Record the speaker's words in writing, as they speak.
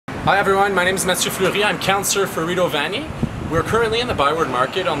Hi everyone, my name is Mathieu Fleury. I'm councillor for Rideau Vanier. We're currently in the Byward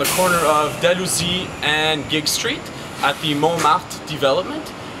Market on the corner of Dalhousie and Gig Street at the Montmartre development,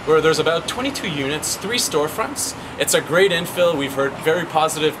 where there's about 22 units, 3 storefronts. It's a great infill. We've heard very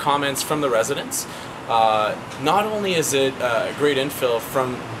positive comments from the residents. Not only is it a great infill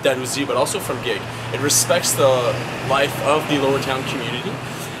from Dalhousie, but also from Gig. It respects the life of the Lower Town community.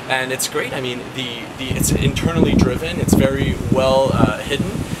 And it's great. I mean, it's internally driven. It's very well hidden.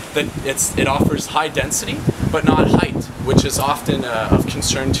 It offers high density, but not height, which is often of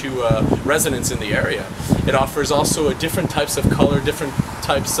concern to residents in the area. It offers also different types of color, different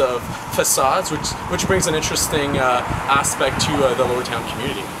types of facades, which brings an interesting aspect to the Lower Town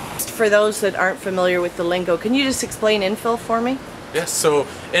community. For those that aren't familiar with the lingo, can you just explain infill for me? Yes, so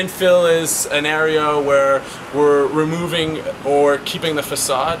infill is an area where we're removing or keeping the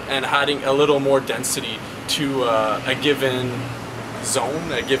facade and adding a little more density to a given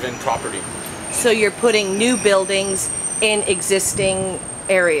zone, a given property. So you're putting new buildings in existing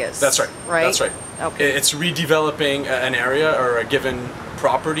areas? That's right. Right? That's right. Okay. It's redeveloping an area or a given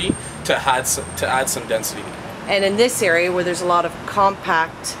property to add some density. And in this area where there's a lot of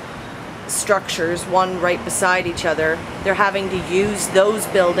compact structures, one right beside each other, they're having to use those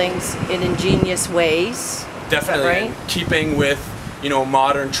buildings in ingenious ways. Definitely, right? Keeping with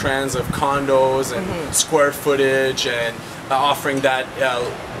modern trends of condos and square footage and offering that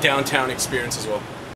downtown experience as well.